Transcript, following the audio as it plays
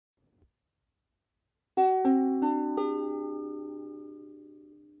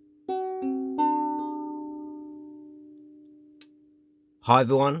Hi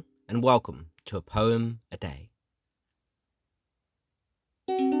everyone, and welcome to A Poem a Day.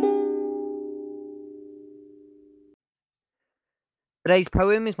 Today's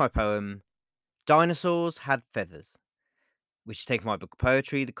poem is my poem, Dinosaurs Had Feathers, which is taken from my book of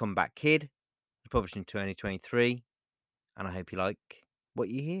poetry, The Comeback Kid, published in 2023, and I hope you like what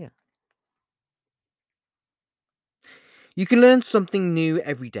you hear. You can learn something new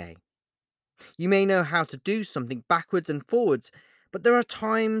every day. You may know how to do something backwards and forwards, but there are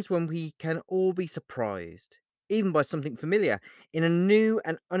times when we can all be surprised, even by something familiar, in a new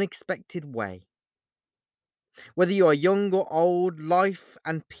and unexpected way. Whether you are young or old, life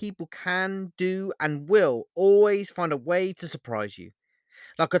and people can, do, and will always find a way to surprise you,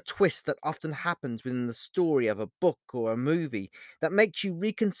 like a twist that often happens within the story of a book or a movie that makes you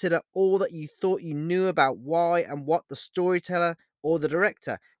reconsider all that you thought you knew about why and what the storyteller or the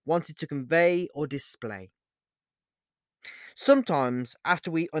director wanted to convey or display. Sometimes,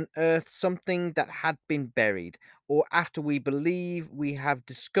 after we unearth something that had been buried, or after we believe we have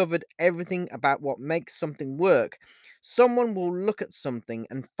discovered everything about what makes something work, someone will look at something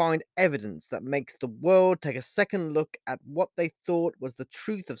and find evidence that makes the world take a second look at what they thought was the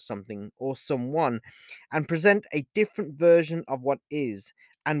truth of something or someone and present a different version of what is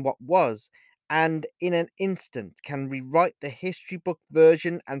and what was, and in an instant can rewrite the history book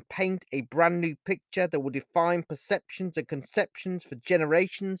version and paint a brand new picture that will define perceptions and conceptions for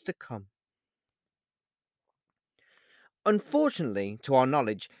generations to come. Unfortunately, to our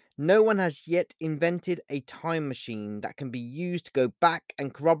knowledge, no one has yet invented a time machine that can be used to go back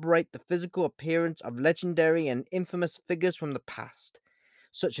and corroborate the physical appearance of legendary and infamous figures from the past,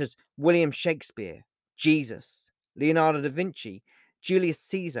 such as William Shakespeare, Jesus, Leonardo da Vinci, Julius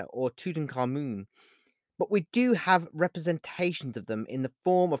Caesar, or Tutankhamun. But we do have representations of them in the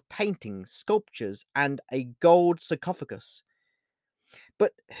form of paintings, sculptures, and a gold sarcophagus.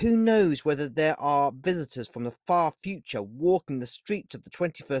 But who knows whether there are visitors from the far future walking the streets of the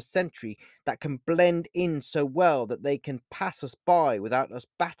 21st century that can blend in so well that they can pass us by without us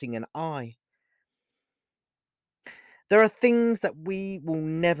batting an eye. There are things that we will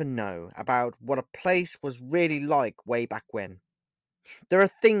never know about what a place was really like way back when. There are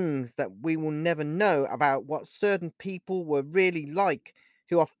things that we will never know about what certain people were really like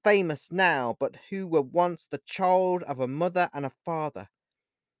who are famous now but who were once the child of a mother and a father.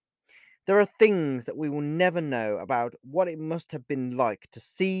 There are things that we will never know about what it must have been like to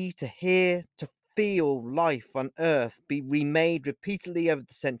see, to hear, to feel life on Earth be remade repeatedly over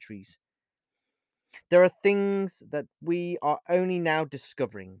the centuries. There are things that we are only now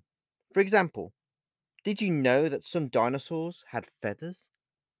discovering. For example, did you know that some dinosaurs had feathers?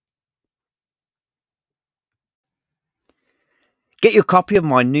 Get your copy of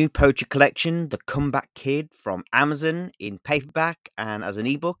my new poetry collection, The Comeback Kid, from Amazon in paperback and as an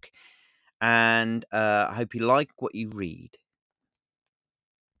ebook. And I hope you like what you read.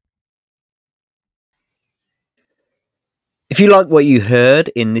 If you like what you heard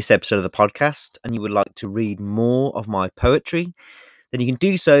in this episode of the podcast and you would like to read more of my poetry, then you can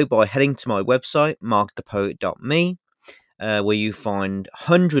do so by heading to my website, markthepoet.me, where you find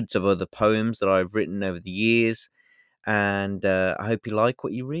hundreds of other poems that I've written over the years. And I hope you like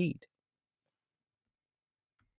what you read.